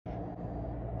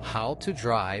how to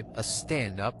drive a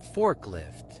stand-up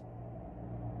forklift.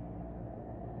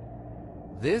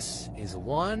 This is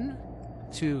 1,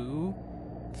 2,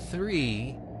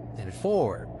 3, and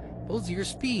 4. Those are your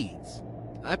speeds.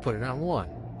 I put it on 1.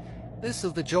 This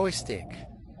is the joystick.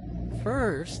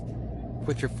 First,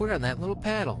 put your foot on that little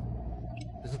paddle.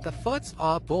 If the foot's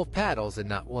off both paddles, it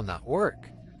will not work.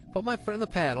 Put my foot on the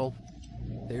paddle.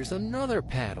 There's another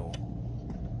paddle.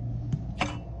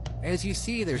 As you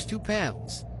see, there's 2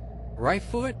 paddles. Right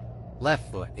foot,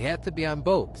 left foot. They have to be on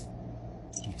both.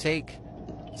 You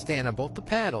stand on both the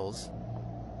paddles.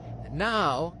 And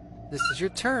now, this is your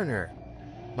turner.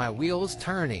 My wheel is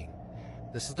turning.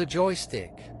 This is the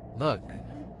joystick. Look.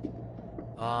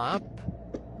 Up,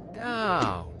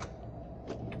 down,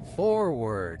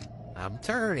 forward. I'm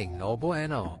turning, no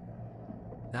bueno.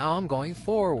 Now I'm going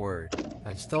forward.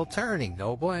 I'm still turning,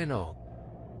 no bueno.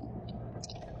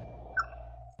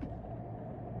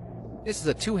 This is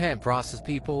a 2-hand process,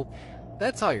 people.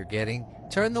 That's all you're getting.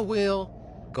 Turn the wheel,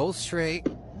 go straight,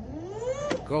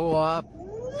 go up,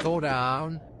 go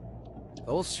down,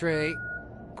 go straight,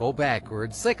 go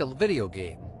backwards. It's like a video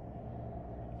game.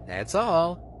 That's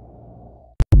all.